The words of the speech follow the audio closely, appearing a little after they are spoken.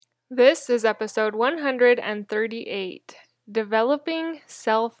This is episode 138, Developing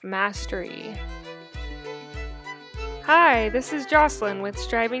Self-Mastery. Hi, this is Jocelyn with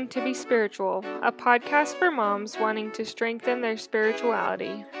Striving to Be Spiritual, a podcast for moms wanting to strengthen their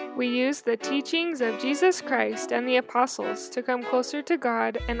spirituality. We use the teachings of Jesus Christ and the apostles to come closer to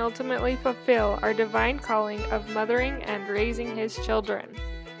God and ultimately fulfill our divine calling of mothering and raising His children.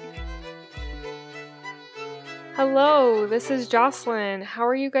 Hello, this is Jocelyn. How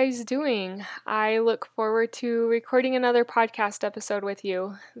are you guys doing? I look forward to recording another podcast episode with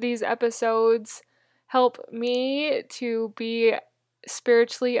you. These episodes help me to be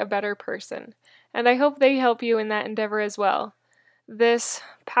spiritually a better person, and I hope they help you in that endeavor as well. This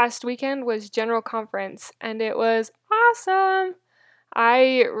past weekend was General Conference, and it was awesome!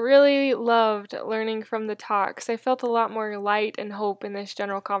 I really loved learning from the talks. I felt a lot more light and hope in this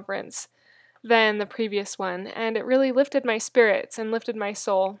General Conference than the previous one, and it really lifted my spirits and lifted my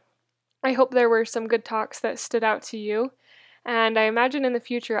soul. I hope there were some good talks that stood out to you, and I imagine in the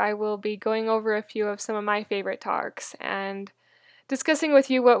future I will be going over a few of some of my favorite talks and discussing with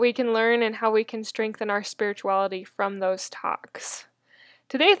you what we can learn and how we can strengthen our spirituality from those talks.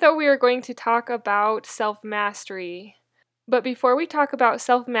 Today, though, we are going to talk about self-mastery. But before we talk about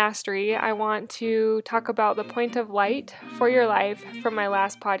self-mastery, I want to talk about the point of light for your life from my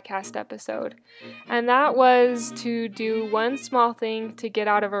last podcast episode. And that was to do one small thing to get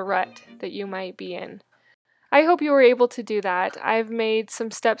out of a rut that you might be in. I hope you were able to do that. I've made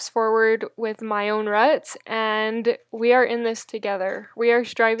some steps forward with my own ruts, and we are in this together. We are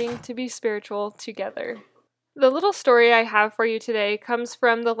striving to be spiritual together. The little story I have for you today comes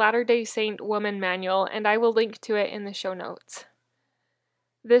from the Latter-day Saint Woman Manual, and I will link to it in the show notes.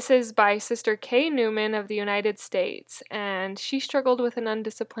 This is by Sister Kay Newman of the United States, and she struggled with an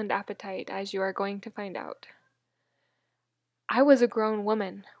undisciplined appetite, as you are going to find out. I was a grown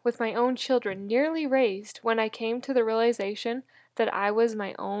woman, with my own children nearly raised, when I came to the realization that I was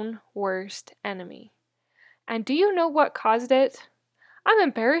my own worst enemy. And do you know what caused it? I'm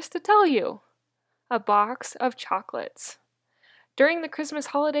embarrassed to tell you. A box of chocolates. During the Christmas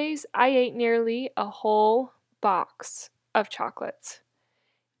holidays, I ate nearly a whole box of chocolates.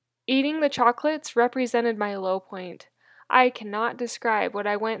 Eating the chocolates represented my low point. I cannot describe what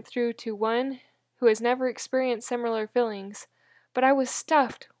I went through to one who has never experienced similar feelings, but I was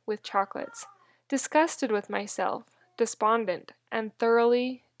stuffed with chocolates, disgusted with myself, despondent, and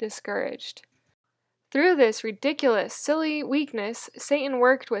thoroughly discouraged. Through this ridiculous, silly weakness, Satan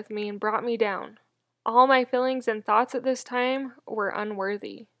worked with me and brought me down. All my feelings and thoughts at this time were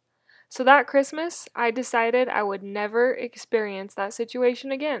unworthy. So that Christmas, I decided I would never experience that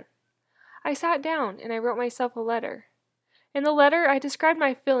situation again. I sat down and I wrote myself a letter. In the letter, I described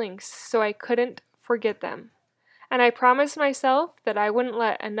my feelings so I couldn't forget them. And I promised myself that I wouldn't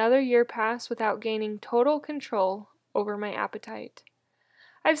let another year pass without gaining total control over my appetite.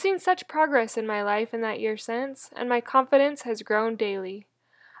 I've seen such progress in my life in that year since, and my confidence has grown daily.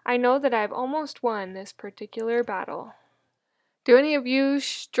 I know that I've almost won this particular battle. Do any of you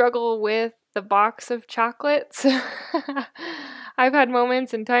struggle with the box of chocolates? I've had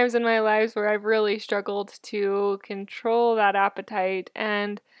moments and times in my life where I've really struggled to control that appetite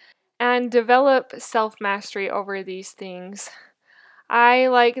and develop self-mastery over these things. I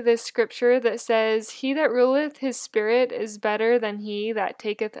like this scripture that says, "He that ruleth his spirit is better than he that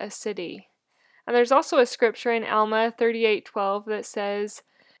taketh a city." And there's also a scripture in Alma 38:12 that says,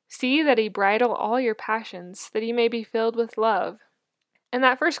 "See that he bridle all your passions, that he may be filled with love." And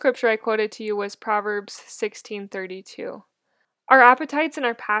that first scripture I quoted to you was Proverbs 16:32. Our appetites and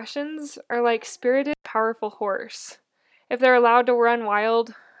our passions are like spirited, powerful horse. If they're allowed to run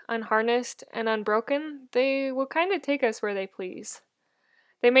wild, unharnessed, and unbroken, they will kind of take us where they please.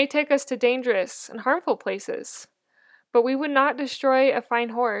 They may take us to dangerous and harmful places, but we would not destroy a fine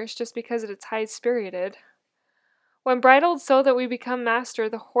horse just because it's high-spirited. When bridled so that we become master,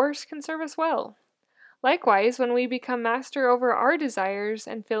 the horse can serve us well. Likewise, when we become master over our desires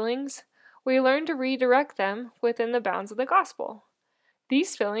and feelings, we learn to redirect them within the bounds of the gospel.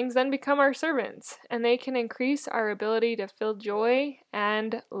 These feelings then become our servants, and they can increase our ability to feel joy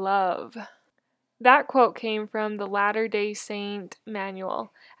and love. That quote came from the Latter-day Saint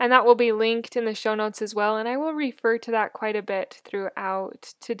Manual, and that will be linked in the show notes as well, and I will refer to that quite a bit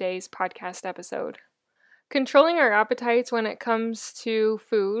throughout today's podcast episode. Controlling our appetites when it comes to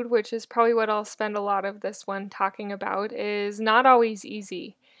food, which is probably what I'll spend a lot of this one talking about, is not always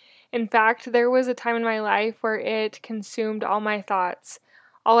easy. In fact, there was a time in my life where it consumed all my thoughts.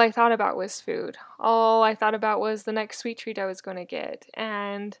 All I thought about was food. All I thought about was the next sweet treat I was going to get,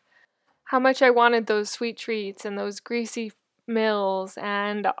 and how much I wanted those sweet treats and those greasy meals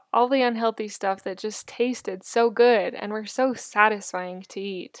and all the unhealthy stuff that just tasted so good and were so satisfying to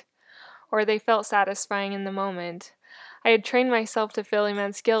eat, or they felt satisfying in the moment. I had trained myself to feel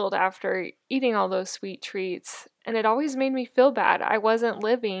immense guilt after eating all those sweet treats, and it always made me feel bad. I wasn't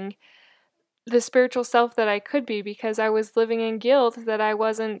living the spiritual self that I could be because I was living in guilt that I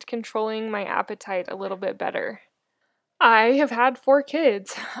wasn't controlling my appetite a little bit better. I have had 4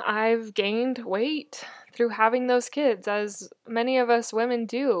 kids. I've gained weight through having those kids, as many of us women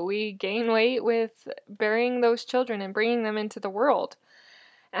do. We gain weight with bearing those children and bringing them into the world.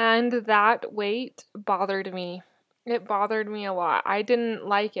 And that weight bothered me. It bothered me a lot. I didn't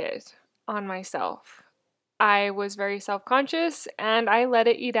like it on myself. I was very self conscious and I let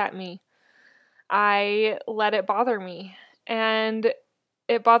it eat at me. I let it bother me. And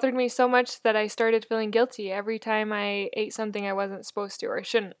it bothered me so much that I started feeling guilty every time I ate something I wasn't supposed to or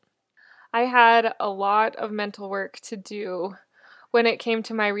shouldn't. I had a lot of mental work to do when it came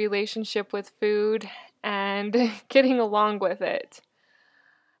to my relationship with food and getting along with it.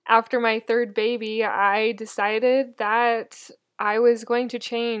 After my third baby, I decided that I was going to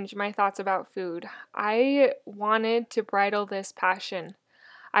change my thoughts about food. I wanted to bridle this passion.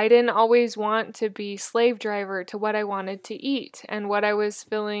 I didn't always want to be slave driver to what I wanted to eat and what I was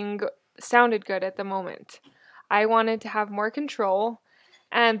feeling sounded good at the moment. I wanted to have more control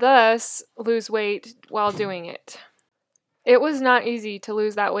and thus lose weight while doing it. It was not easy to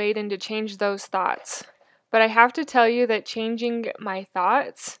lose that weight and to change those thoughts, but I have to tell you that changing my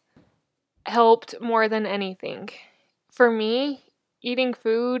thoughts helped more than anything. For me, eating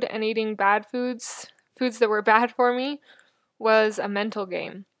food and eating bad foods, foods that were bad for me, was a mental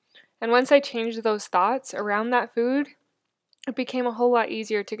game. And once I changed those thoughts around that food, it became a whole lot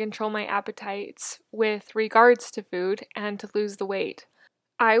easier to control my appetites with regards to food and to lose the weight.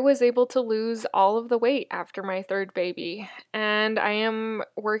 I was able to lose all of the weight after my third baby, and I am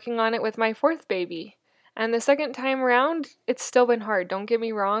working on it with my fourth baby. And the second time around, it's still been hard. Don't get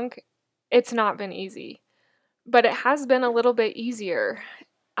me wrong, it's not been easy, but it has been a little bit easier.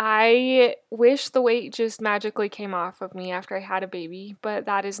 I wish the weight just magically came off of me after I had a baby, but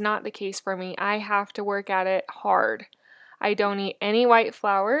that is not the case for me. I have to work at it hard. I don't eat any white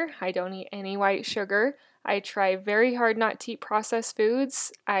flour. I don't eat any white sugar. I try very hard not to eat processed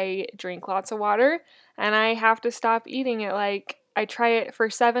foods. I drink lots of water, and I have to stop eating it like I try it for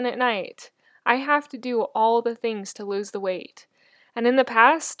 7 at night. I have to do all the things to lose the weight. And in the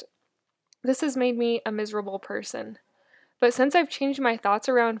past, this has made me a miserable person. But since I've changed my thoughts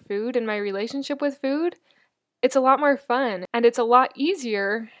around food and my relationship with food, it's a lot more fun and it's a lot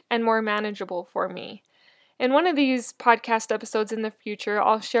easier and more manageable for me. In one of these podcast episodes in the future,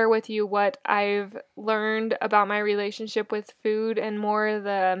 I'll share with you what I've learned about my relationship with food and more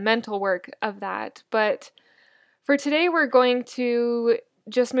the mental work of that. But for today, we're going to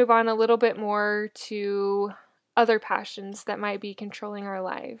just move on a little bit more to other passions that might be controlling our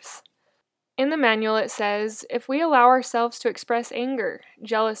lives. In the manual, it says if we allow ourselves to express anger,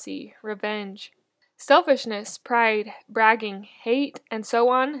 jealousy, revenge, selfishness, pride, bragging, hate, and so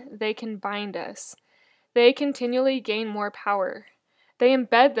on, they can bind us. They continually gain more power. They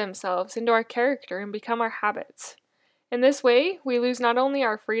embed themselves into our character and become our habits. In this way, we lose not only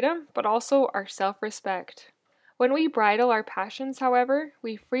our freedom, but also our self-respect. When we bridle our passions, however,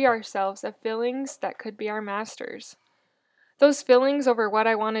 we free ourselves of feelings that could be our masters. Those feelings over what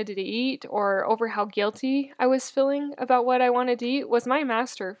I wanted to eat or over how guilty I was feeling about what I wanted to eat was my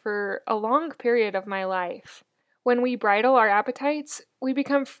master for a long period of my life. When we bridle our appetites, we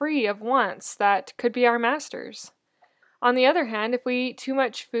become free of wants that could be our masters. On the other hand, if we eat too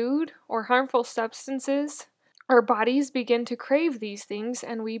much food or harmful substances, our bodies begin to crave these things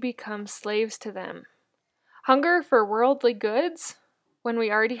and we become slaves to them. Hunger for worldly goods, when we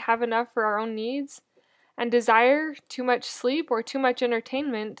already have enough for our own needs, and desire too much sleep or too much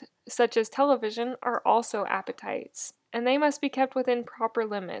entertainment, such as television, are also appetites, and they must be kept within proper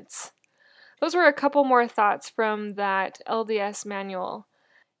limits. Those were a couple more thoughts from that LDS manual.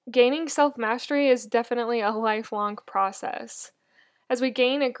 Gaining self-mastery is definitely a lifelong process. As we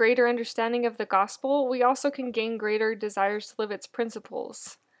gain a greater understanding of the gospel, we also can gain greater desires to live its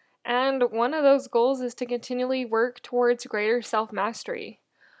principles. And one of those goals is to continually work towards greater self-mastery.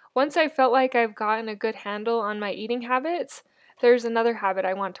 Once I felt like I've gotten a good handle on my eating habits, there's another habit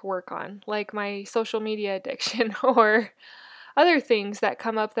I want to work on, like my social media addiction or other things that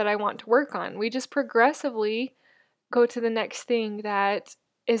come up that I want to work on. We just progressively go to the next thing that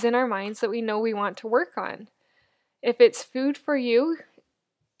is in our minds that we know we want to work on. If it's food for you,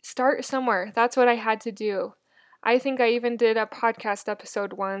 start somewhere. That's what I had to do. I think I even did a podcast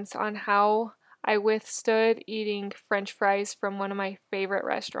episode once on how I withstood eating French fries from one of my favorite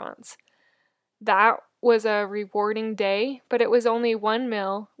restaurants. That was a rewarding day, but it was only one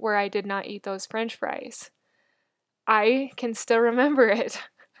meal where I did not eat those French fries. I can still remember it.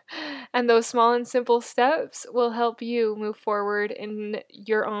 And those small and simple steps will help you move forward in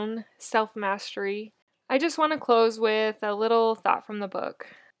your own self mastery. I just want to close with a little thought from the book.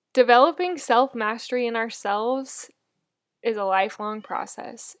 Developing self mastery in ourselves is a lifelong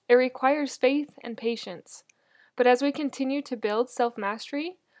process. It requires faith and patience. But as we continue to build self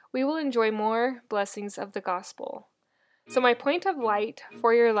mastery, we will enjoy more blessings of the gospel. So, my point of light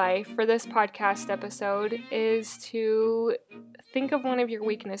for your life for this podcast episode is to think of one of your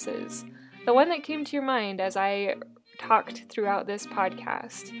weaknesses, the one that came to your mind as I talked throughout this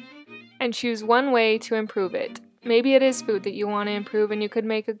podcast, and choose one way to improve it. Maybe it is food that you want to improve, and you could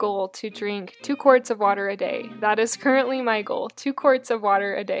make a goal to drink 2 quarts of water a day. That is currently my goal, 2 quarts of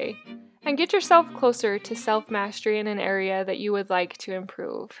water a day. And get yourself closer to self-mastery in an area that you would like to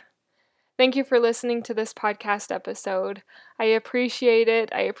improve. Thank you for listening to this podcast episode. I appreciate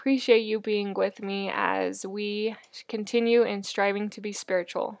it. I appreciate you being with me as we continue in striving to be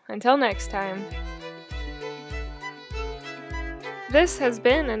spiritual. Until next time. This has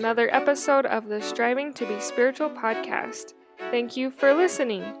been another episode of the Striving to Be Spiritual podcast. Thank you for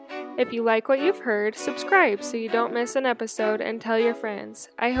listening. If you like what you've heard, subscribe so you don't miss an episode and tell your friends.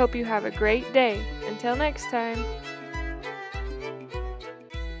 I hope you have a great day. Until next time.